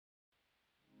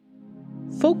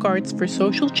folk arts for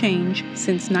social change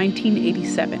since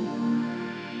 1987.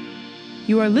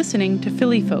 You are listening to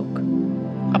Philly Folk,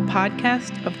 a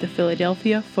podcast of the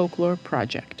Philadelphia Folklore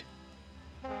Project.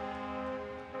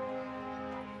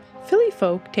 Philly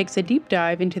Folk takes a deep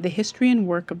dive into the history and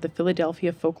work of the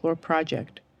Philadelphia Folklore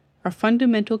Project, our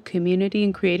fundamental community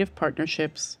and creative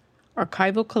partnerships,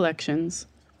 archival collections,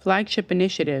 flagship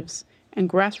initiatives, and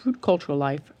grassroots cultural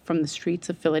life from the streets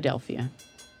of Philadelphia.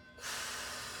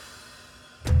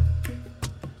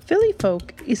 Philly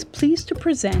Folk is pleased to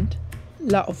present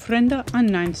La Ofrenda on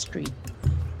 9th Street,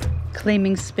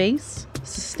 claiming space,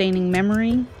 sustaining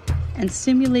memory, and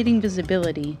stimulating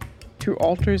visibility through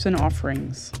altars and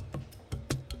offerings.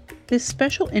 This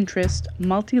special interest,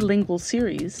 multilingual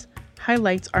series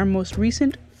highlights our most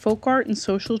recent folk art and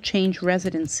social change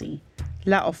residency,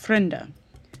 La Ofrenda,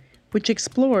 which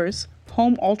explores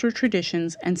home altar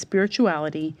traditions and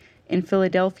spirituality in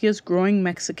Philadelphia's growing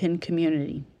Mexican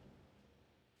community.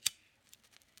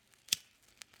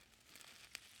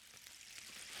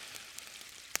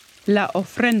 La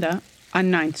Ofrenda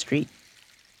on 9th Street.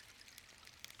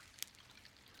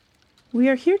 We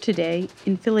are here today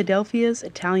in Philadelphia's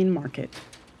Italian market.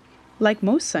 Like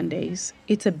most Sundays,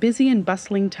 it's a busy and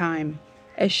bustling time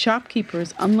as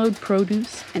shopkeepers unload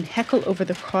produce and heckle over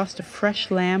the cost of fresh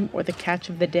lamb or the catch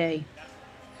of the day.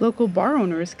 Local bar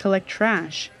owners collect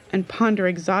trash and ponder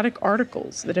exotic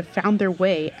articles that have found their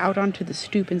way out onto the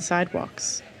stoop and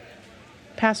sidewalks.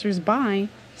 Passers-by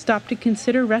stop to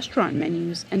consider restaurant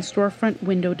menus and storefront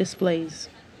window displays.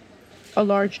 A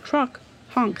large truck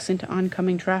honks into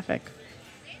oncoming traffic.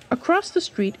 Across the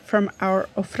street from our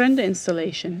Ofrenda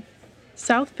installation,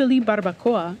 South Philly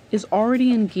Barbacoa is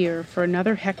already in gear for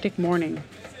another hectic morning.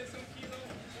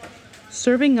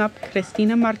 Serving up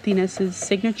Cristina Martinez's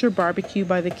signature barbecue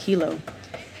by the kilo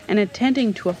and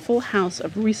attending to a full house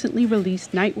of recently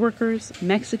released night workers,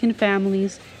 Mexican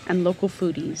families, and local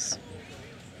foodies.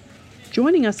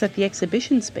 Joining us at the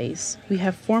exhibition space, we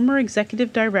have former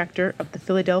executive director of the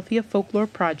Philadelphia Folklore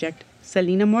Project,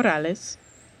 Selena Morales,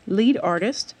 lead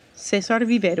artist, Cesar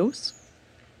Viveros,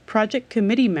 project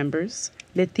committee members,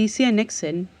 Leticia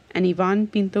Nixon and Ivan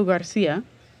Pinto Garcia,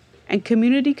 and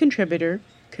community contributor,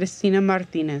 Cristina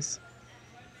Martinez.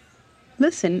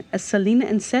 Listen as Selena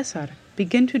and Cesar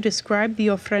begin to describe the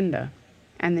Ofrenda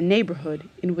and the neighborhood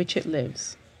in which it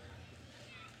lives.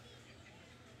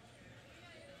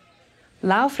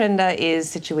 La Ofrenda is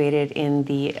situated in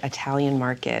the Italian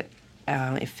market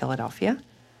in Philadelphia.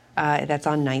 That's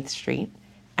on 9th Street.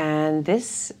 And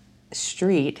this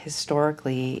street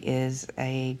historically is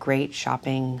a great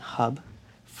shopping hub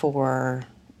for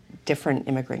different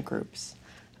immigrant groups.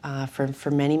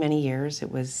 For many, many years,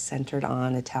 it was centered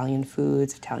on Italian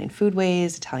foods, Italian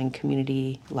foodways, Italian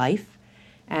community life.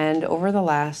 And over the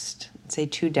last, say,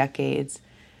 2 decades,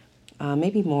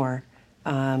 maybe more,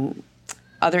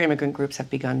 other immigrant groups have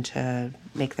begun to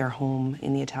make their home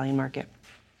in the Italian market.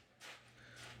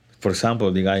 For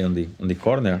example, the guy on the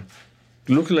corner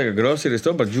looks like a grocery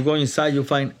store, but you go inside, you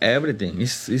find everything.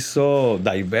 It's so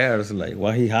diverse. Like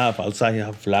what he have outside, he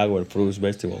have flour, fruits,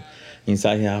 vegetables.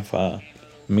 Inside, he have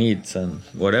meats and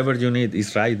whatever you need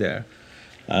is right there.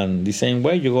 And the same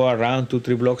way, you go around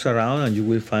 2-3 blocks around, and you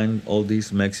will find all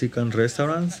these Mexican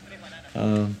restaurants,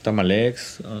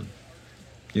 tamales,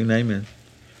 you name it.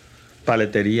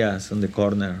 Paleterias on the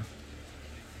corner.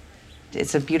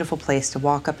 It's a beautiful place to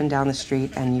walk up and down the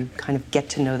street and you kind of get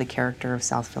to know the character of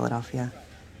South Philadelphia.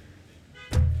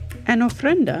 An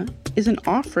ofrenda is an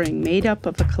offering made up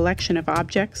of a collection of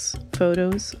objects,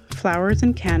 photos, flowers,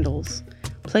 and candles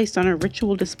placed on a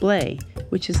ritual display,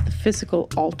 which is the physical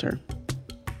altar.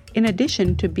 In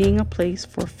addition to being a place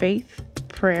for faith,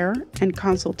 prayer, and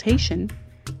consultation,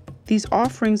 these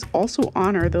offerings also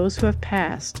honor those who have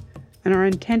passed and are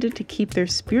intended to keep their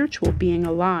spiritual being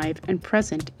alive and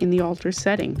present in the altar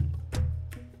setting.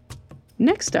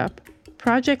 Next up,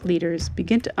 project leaders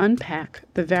begin to unpack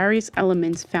the various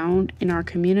elements found in our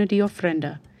community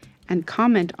ofrenda and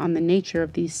comment on the nature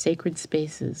of these sacred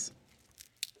spaces.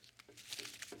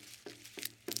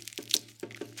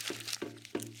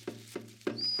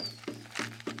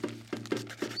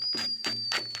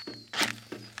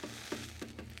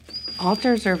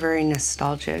 Altars are very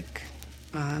nostalgic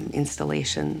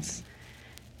installations.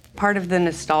 Part of the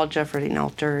nostalgia for an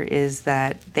altar is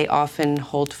that they often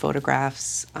hold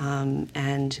photographs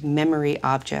and memory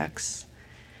objects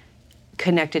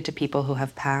connected to people who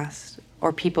have passed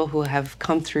or people who have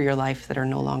come through your life that are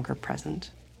no longer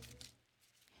present.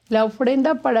 La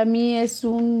ofrenda para mí es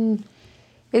un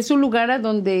lugar a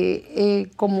donde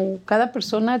como cada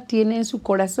persona tiene en su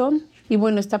corazón y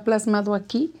bueno, está plasmado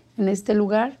aquí, en este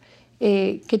lugar,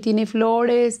 que tiene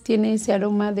flores, tiene ese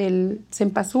aroma del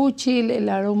cempasúchil, el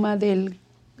aroma del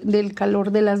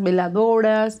calor de las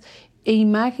veladoras, e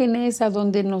imágenes a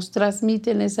donde nos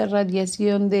transmiten esa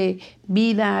radiación de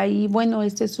vida. Y bueno,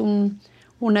 esta es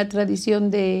una tradición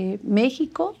de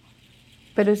México,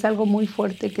 pero es algo muy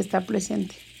fuerte que está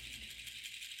presente.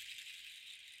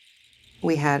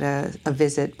 We had a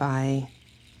visit by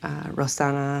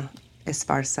Rosana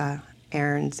Esparza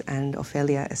Aarons and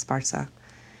Ofelia Esparza.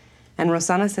 And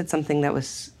Rosana said something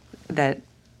that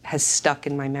has stuck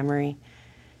in my memory.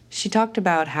 She talked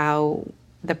about how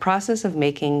the process of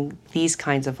making these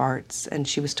kinds of arts, and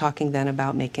she was talking then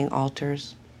about making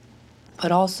altars,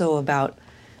 but also about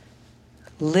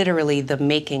literally the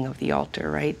making of the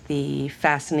altar, right? The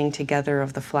fastening together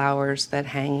of the flowers that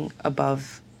hang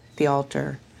above the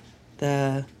altar,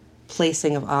 the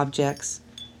placing of objects.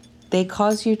 They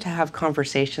cause you to have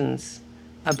conversations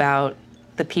about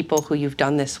the people who you've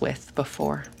done this with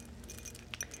before.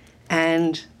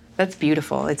 And that's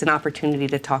beautiful. It's an opportunity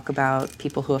to talk about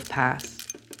people who have passed.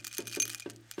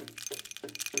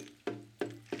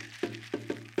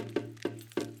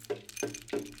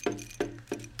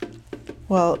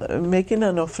 Well, making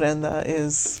an ofrenda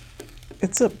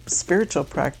it's a spiritual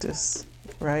practice,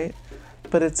 right?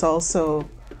 But it's also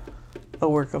a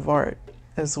work of art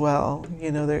as well.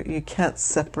 You know, you can't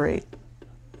separate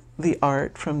the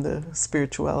art from the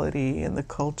spirituality and the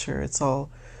culture. It's all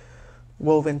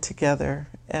woven together.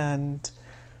 And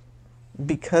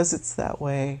because it's that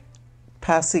way,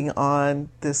 passing on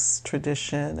this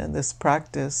tradition and this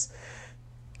practice,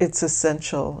 it's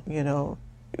essential. You know,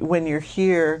 when you're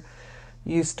here,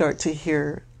 you start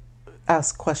to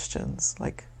ask questions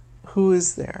like, who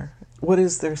is there? What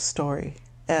is their story?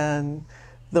 And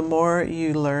the more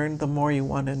you learn, the more you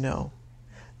want to know.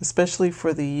 Especially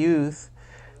for the youth,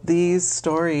 these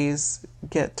stories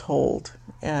get told,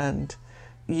 and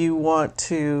you want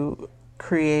to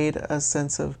create a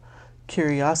sense of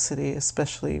curiosity,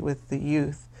 especially with the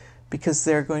youth, because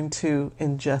they're going to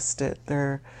ingest it.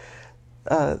 They're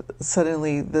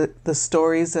suddenly the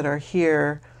stories that are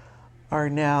here are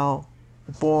now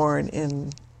born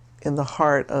in the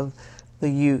heart of the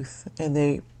youth, and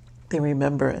they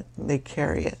remember it, they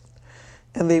carry it,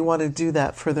 and they want to do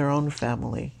that for their own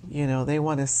family. You know, they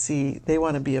want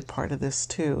to be a part of this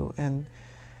too, and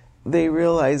they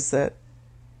realize that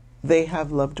they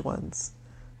have loved ones,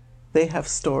 they have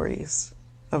stories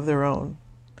of their own.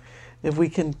 If we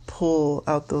can pull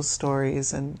out those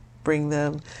stories and bring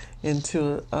them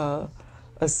into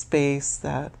a space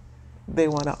that they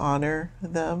want to honor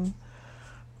them,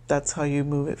 that's how you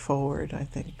move it forward, I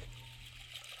think.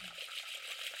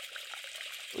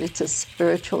 It's a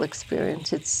spiritual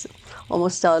experience. It's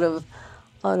almost out of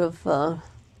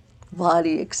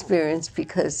body experience,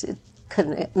 because it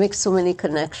makes so many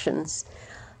connections,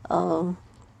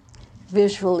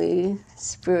 visually,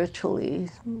 spiritually,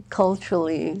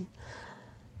 culturally,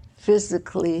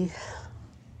 physically.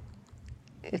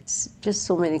 It's just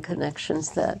so many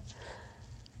connections that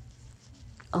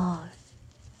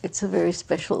it's a very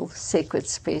special, sacred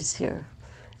space here.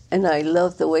 And I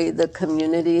love the way the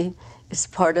community is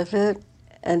part of it,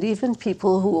 and even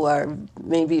people who are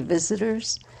maybe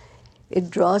visitors, it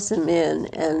draws them in,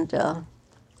 and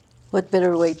what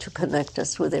better way to connect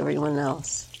us with everyone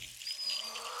else?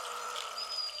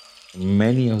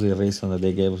 Many of the reasons that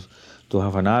they gave us to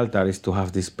have an altar is to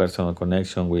have this personal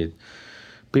connection with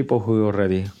people who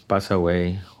already passed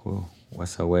away, who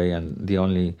was away, and the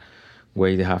only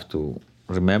way they have to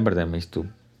remember them is to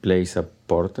place a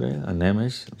portrait, an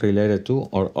image related to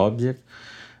or object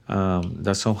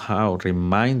that somehow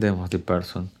remind them of the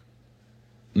person.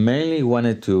 Mainly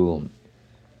wanted to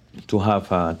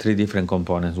have three different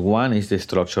components. One is the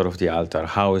structure of the altar,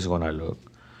 how it's going to look.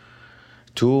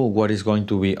 Two, what is going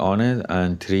to be on it.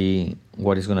 And three,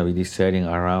 what is going to be the setting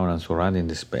around and surrounding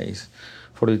the space.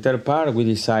 For the third part, we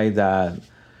decided that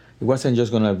it wasn't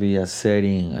just going to be a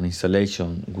setting, an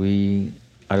installation. We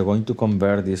are going to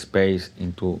convert this space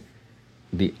into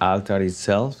the altar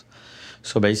itself.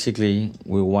 So basically,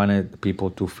 we wanted people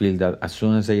to feel that as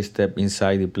soon as they step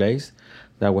inside the place,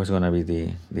 that was going to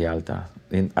be the altar.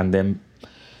 And then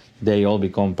they all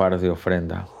become part of the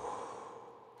ofrenda.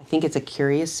 I think it's a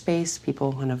curious space.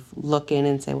 People kind of look in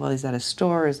and say, well, is that a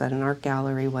store? Is that an art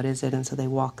gallery? What is it? And so they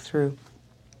walk through.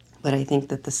 But I think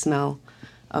that the smell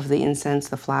of the incense,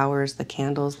 the flowers, the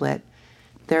candles lit,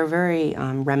 they're very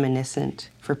reminiscent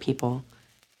for people.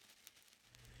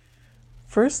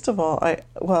 First of all,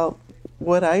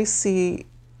 what I see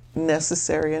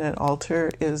necessary in an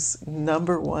altar is,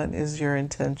 number one is your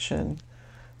intention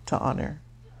to honor.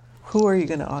 Who are you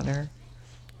going to honor?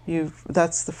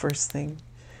 That's the first thing.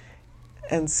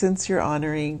 And since you're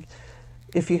honoring,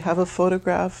 if you have a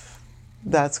photograph,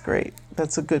 that's great.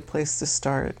 That's a good place to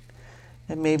start.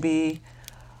 And maybe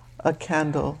a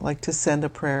candle, like to send a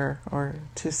prayer or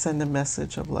to send a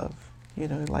message of love. You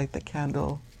know, light the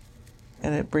candle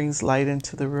and it brings light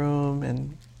into the room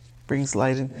and brings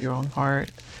light into your own heart.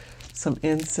 Some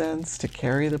incense to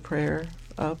carry the prayer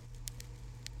up.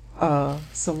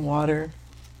 Some water,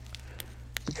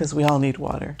 because we all need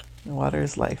water, and water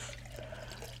is life.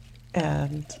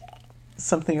 And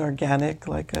something organic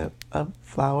like a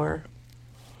flower.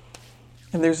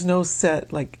 And there's no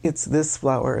set, like it's this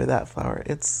flower or that flower.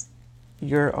 It's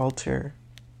your altar.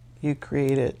 You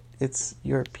create it. It's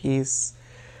your piece,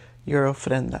 your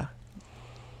ofrenda.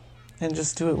 And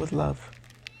just do it with love.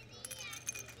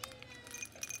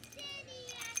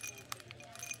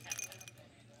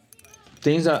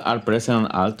 Things that are present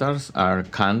on altars are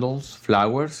candles,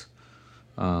 flowers,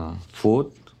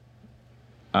 food,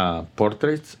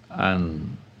 portraits,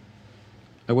 and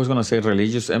I was going to say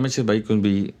religious images, but it could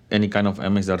be any kind of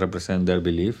image that represent their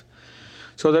belief.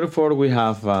 So therefore, we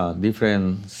have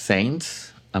different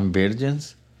saints and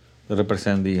virgins that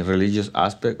represent the religious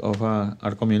aspect of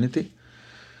our community.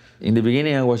 In the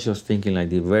beginning, I was just thinking like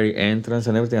the very entrance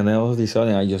and everything, and then all of a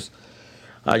sudden, I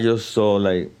just saw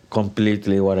like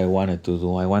completely what I wanted to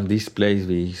do. I want this place to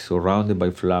be surrounded by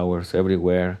flowers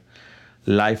everywhere,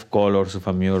 live colors of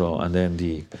a mural, and then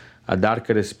a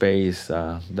darker space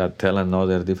that tell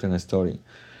another different story.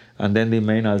 And then the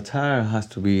main altar has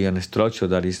to be a structure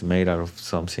that is made out of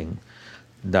something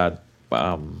that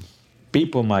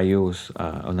people might use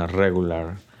on a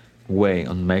regular way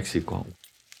in Mexico.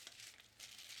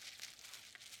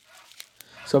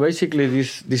 So basically,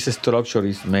 this structure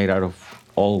is made out of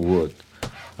all wood.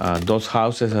 Those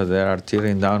houses that are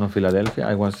tearing down in Philadelphia,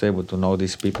 I was able to know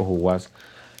these people who was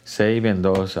saving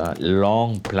those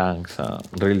long planks,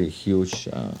 really huge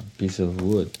pieces of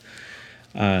wood.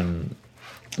 And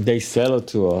they sell it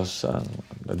to us at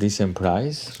a decent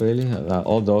price, really.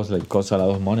 All those like cost a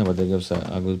lot of money, but they give us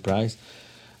a good price.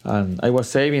 And I was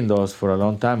saving those for a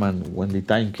long time, and when the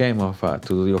time came of to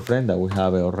do the ofrenda, we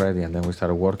have it already, and then we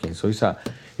started working. So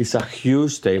it's a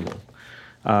huge table.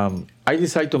 I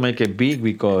decided to make it big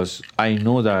because I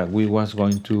knew that we was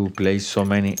going to place so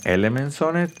many elements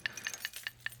on it.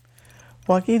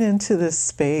 Walking into this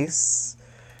space,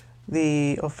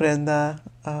 the ofrenda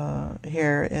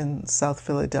here in South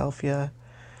Philadelphia,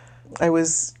 I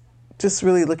was just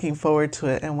really looking forward to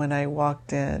it. And when I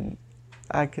walked in,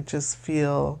 I could just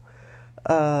feel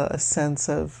a sense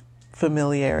of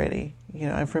familiarity. You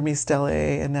know, I'm from East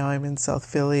LA and now I'm in South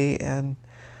Philly, and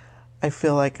I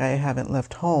feel like I haven't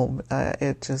left home.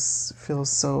 It just feels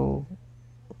so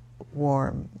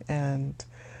warm and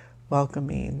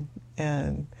welcoming.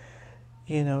 And,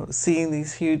 you know, seeing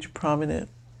these huge prominent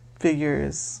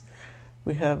figures.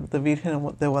 We have the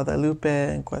Virgen de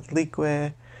Guadalupe and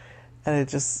Coatlicue,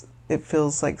 and it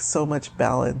feels like so much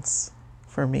balance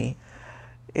for me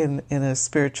in a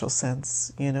spiritual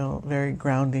sense, you know, very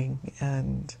grounding.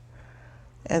 And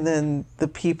then the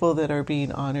people that are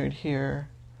being honored here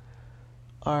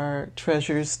are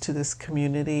treasures to this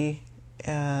community,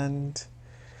 and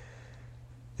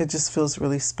it just feels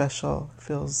really special. It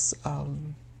feels,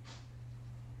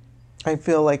 I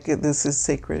feel like this is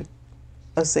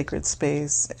a sacred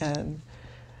space, and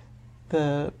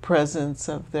the presence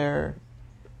of their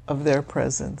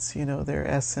presence, you know, their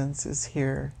essence is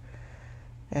here,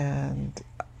 and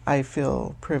I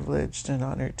feel privileged and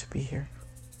honored to be here.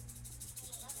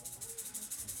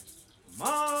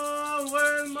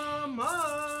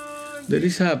 There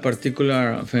is a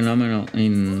particular phenomenon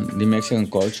in the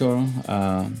Mexican culture,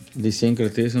 the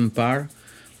syncretism part,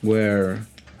 where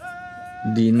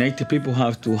the native people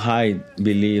have to hide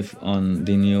belief on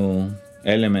the new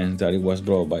element that it was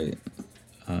brought by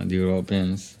the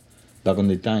Europeans back on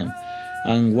the time.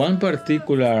 And one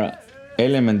particular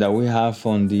element that we have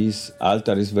on this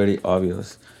altar is very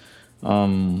obvious.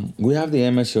 We have the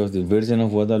image of the Virgin of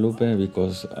Guadalupe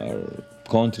because our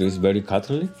country is very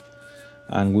Catholic,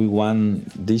 and we want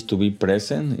this to be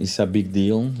present. It's a big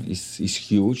deal. It's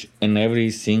huge. In every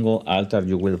single altar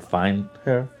you will find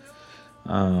her.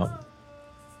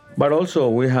 But also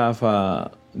we have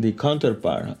the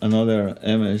counterpart, another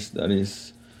image that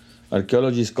is,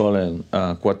 archaeologists call it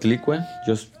Coatlicue.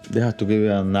 Just they have to give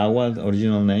it a Nahuatl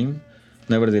original name.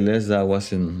 Nevertheless, that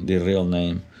wasn't the real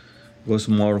name. It was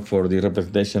more for the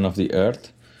representation of the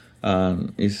earth.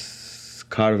 It's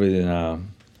carved in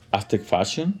Aztec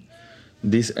fashion.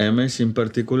 This image in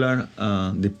particular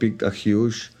depicts a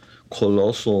huge,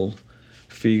 colossal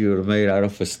figure made out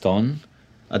of stone.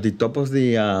 At the top of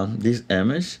this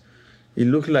image, It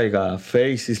looks like a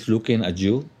face is looking at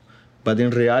you, but in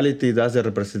reality, that's a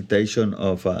representation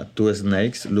of two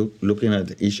snakes looking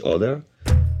at each other.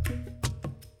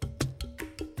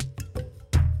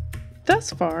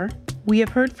 Thus far, we have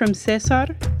heard from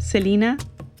Cesar, Selena,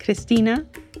 Cristina,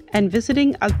 and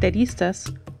visiting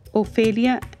alteristas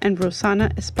Ofelia and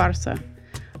Rosana Esparza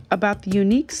about the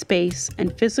unique space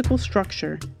and physical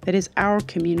structure that is our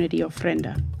community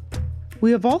Ofrenda.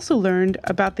 We have also learned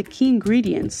about the key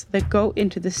ingredients that go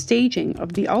into the staging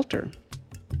of the altar.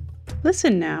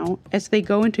 Listen now as they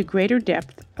go into greater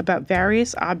depth about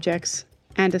various objects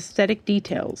and aesthetic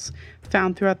details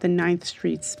found throughout the 9th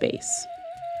Street space.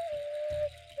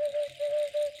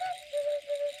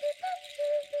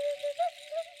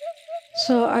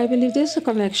 So I believe there's a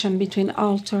connection between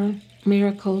altar,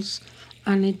 miracles,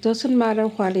 and it doesn't matter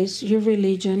what is your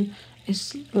religion,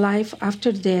 it's life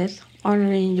after death,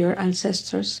 honoring your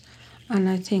ancestors. And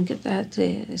I think that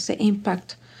is the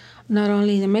impact not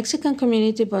only in the Mexican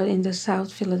community, but in the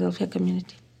South Philadelphia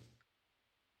community.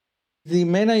 The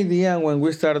main idea when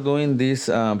we started doing this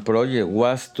project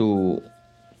was to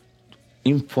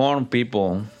inform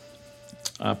people,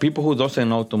 people who doesn't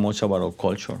know too much about our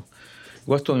culture,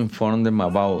 was to inform them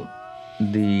about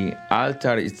the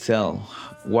altar itself,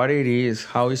 what it is,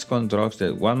 how it's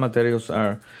constructed, what materials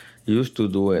are used to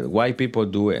do it, why people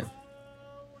do it.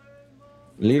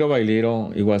 Little by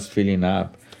little, it was filling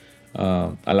up.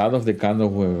 A lot of the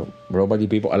candles were brought by the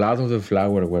people. A lot of the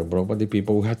flowers were brought by the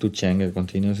people. We had to change it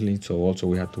continuously, so also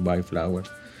we had to buy flowers.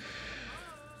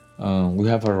 We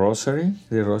have a rosary.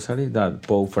 The rosary that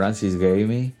Pope Francis gave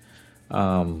me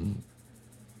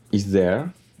is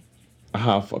there. I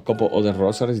have a couple other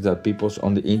rosaries that people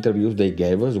on the interviews they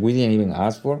gave us. We didn't even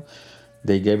ask for.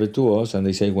 They gave it to us, and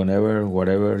they say whenever,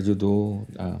 whatever you do,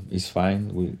 is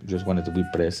fine. We just wanted to be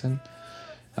present.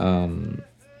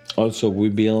 Also, we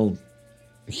built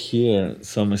here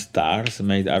some stars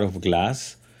made out of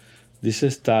glass.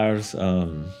 These stars,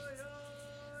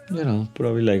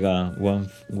 probably like 1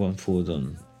 foot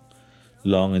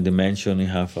long in dimension. You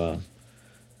have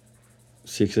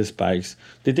 6 spikes.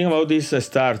 The thing about these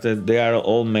stars that they are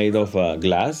all made of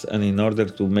glass, and in order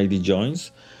to make the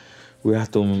joints, we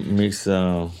have to mix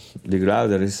the glass.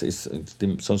 There is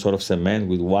some sort of cement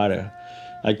with water.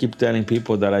 I keep telling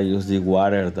people that I use the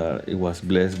water that it was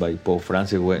blessed by Pope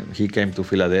Francis when he came to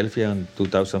Philadelphia in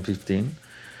 2015,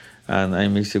 and I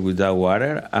mix it with that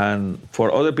water. And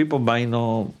for other people, it might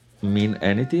not mean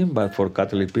anything, but for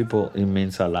Catholic people, it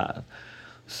means a lot.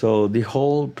 So the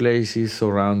whole place is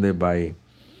surrounded by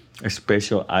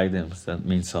special items that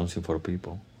mean something for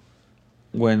people.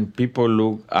 When people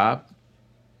look up,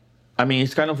 I mean,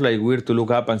 it's kind of like weird to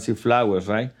look up and see flowers,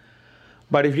 right?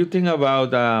 But if you think about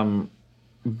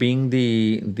being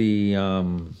the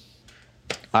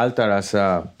altar as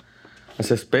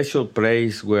a special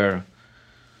place where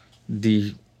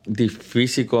the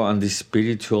physical and the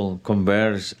spiritual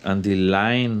converge, and the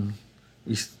line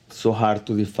is so hard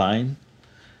to define.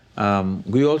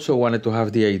 We also wanted to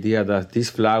have the idea that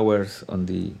these flowers on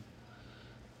the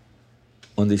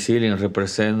ceiling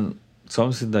represent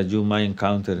something that you might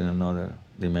encounter in another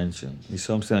dimension. It's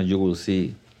something that you will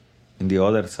see in the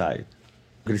other side.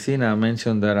 Cristina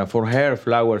mentioned that for her,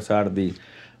 flowers are the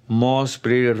most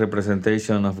pretty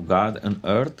representation of God and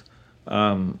earth.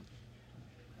 And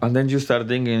then you start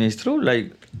thinking, it's true,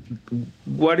 like,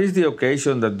 what is the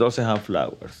occasion that doesn't have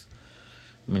flowers?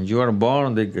 I mean, you are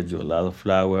born, they get you a lot of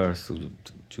flowers,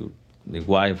 to the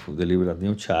wife who delivered a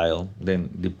new child, then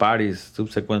the parties,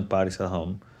 subsequent parties at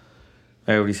home.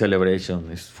 Every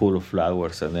celebration is full of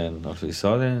flowers, and then all of a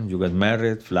sudden, you get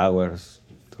married, flowers,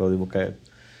 throw the bouquet.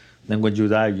 Then when you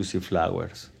die, you see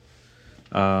flowers.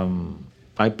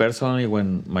 I personally,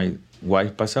 when my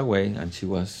wife passed away and she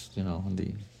was,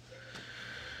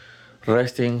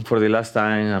 resting for the last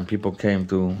time, and people came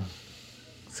to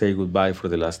say goodbye for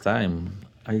the last time,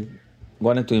 I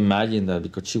wanted to imagine that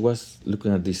because she was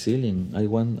looking at the ceiling, I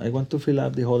want to fill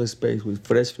up the whole space with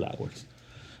fresh flowers.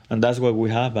 And that's what we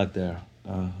have back there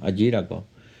a year ago.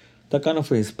 That kind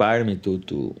of inspired me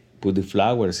to put the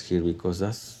flowers here, because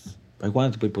I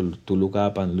wanted people to look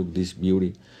up and look this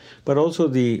beauty. But also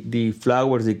the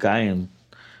flowers, the kind,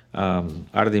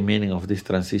 are the meaning of this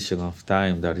transition of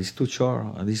time that is too short.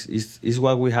 And this is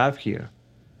what we have here,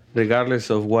 regardless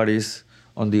of what is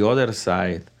on the other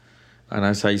side. And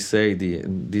as I say,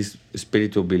 this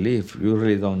spiritual belief, you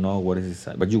really don't know what is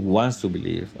inside, but you want to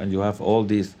believe, and you have all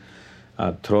these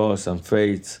trust and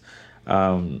faith.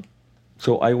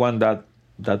 So I want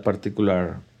that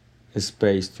particular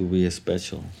space to be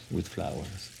special with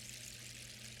flowers.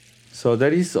 So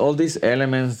there is all these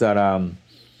elements that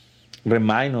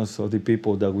remind us of the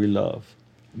people that we love,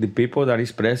 the people that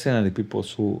is present and the people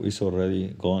who is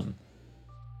already gone.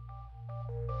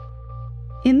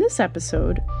 In this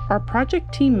episode, our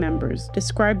project team members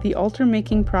describe the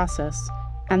altar-making process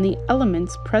and the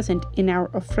elements present in our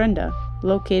ofrenda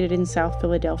located in South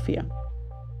Philadelphia.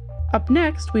 Up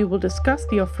next, we will discuss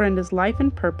the ofrenda's life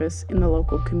and purpose in the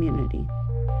local community.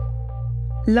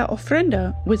 La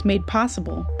Ofrenda was made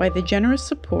possible by the generous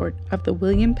support of the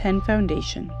William Penn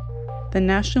Foundation, the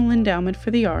National Endowment for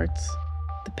the Arts,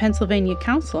 the Pennsylvania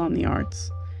Council on the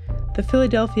Arts, the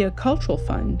Philadelphia Cultural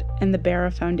Fund, and the Barra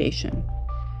Foundation.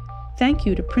 Thank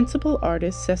you to principal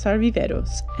artist Cesar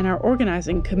Viveros and our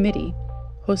organizing committee,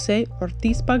 Jose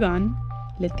Ortiz Pagan,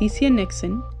 Leticia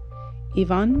Nixon,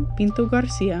 Ivan Pinto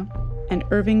Garcia, and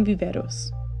Irving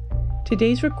Viveros.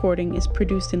 Today's recording is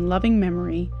produced in loving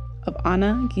memory of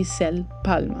Ana Giselle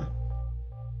Palma.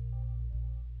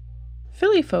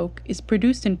 Philly Folk is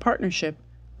produced in partnership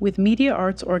with media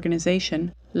arts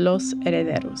organization Los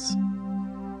Herederos.